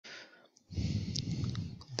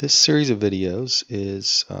This series of videos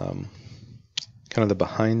is kind of the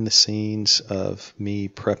behind the scenes of me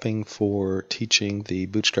prepping for teaching the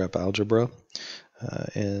Bootstrap Algebra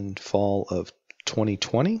in fall of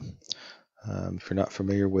 2020. If you're not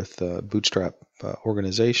familiar with Bootstrap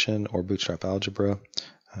organization or Bootstrap Algebra,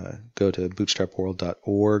 go to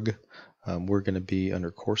bootstrapworld.org. We're going to be under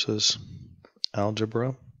Courses,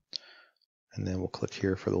 Algebra, and then we'll click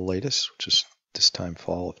here for the latest, which is this time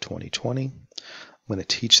fall of 2020. I'm going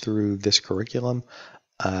to teach through this curriculum.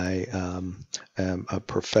 I am a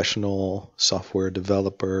professional software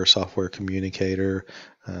developer, software communicator,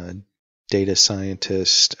 data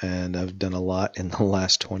scientist, and I've done a lot in the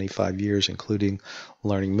last 25 years, including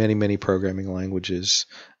learning many programming languages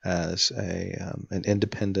as an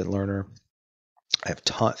independent learner. I've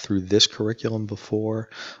taught through this curriculum before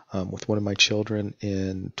with one of my children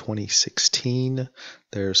in 2016.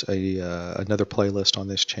 There's another playlist on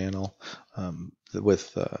this channel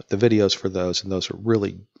with the videos for those, and those are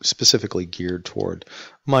really specifically geared toward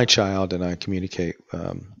my child, and I communicate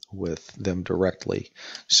with them directly.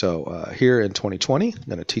 So here in 2020, I'm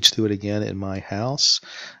going to teach through it again in my house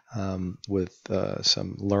with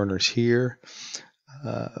some learners here.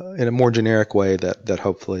 In a more generic way that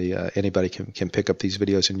hopefully anybody can pick up these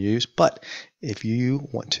videos and use. But if you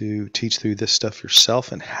want to teach through this stuff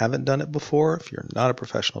yourself and haven't done it before, if you're not a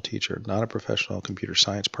professional teacher, not a professional computer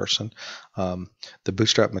science person, the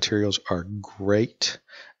Bootstrap materials are great.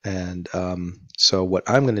 And so what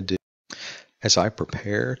I'm going to do as I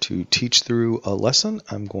prepare to teach through a lesson,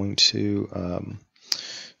 I'm going to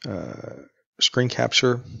screen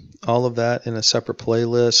capture all of that in a separate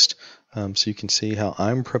playlist. So you can see how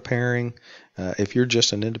I'm preparing. If you're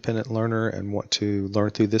just an independent learner and want to learn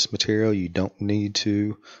through this material, you don't need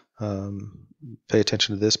to pay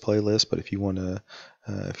attention to this playlist. But if you want to,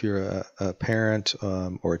 if you're a parent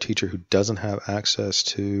or a teacher who doesn't have access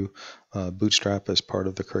to Bootstrap as part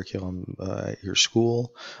of the curriculum at your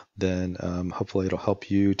school, then hopefully it'll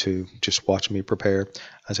help you to just watch me prepare.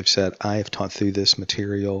 As I've said, I have taught through this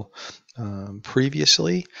material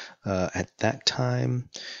previously. At that time,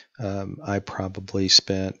 I probably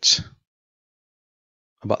spent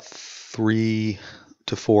about 3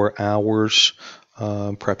 to 4 hours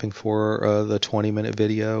prepping for the 20-minute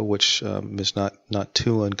video, which is not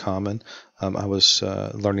too uncommon. I was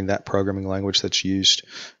learning that programming language that's used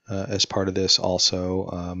as part of this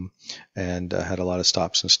also, and had a lot of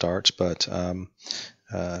stops and starts. But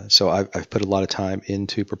so I've put a lot of time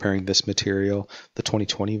into preparing this material. The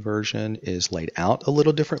 2020 version is laid out a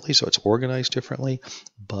little differently, so it's organized differently,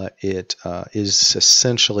 but it is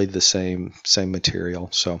essentially the same material.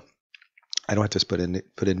 So I don't have to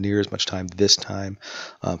put in near as much time this time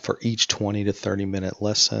for each 20 to 30 minute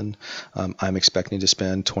lesson. I'm expecting to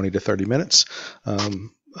spend 20 to 30 minutes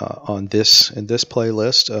on this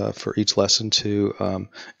playlist for each lesson to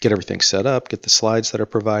get everything set up, get the slides that are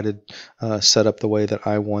provided set up the way that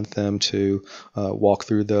I want them to, walk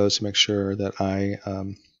through those, make sure that I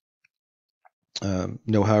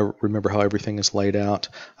remember how everything is laid out.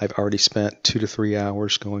 I've already spent 2 to 3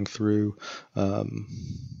 hours going through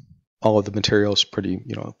all of the materials pretty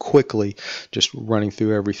quickly, just running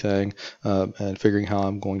through everything and figuring how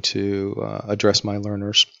I'm going to address my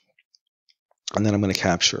learners. And then I'm going to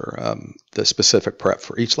capture the specific prep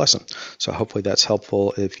for each lesson. So hopefully that's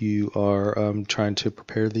helpful if you are trying to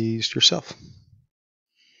prepare these yourself.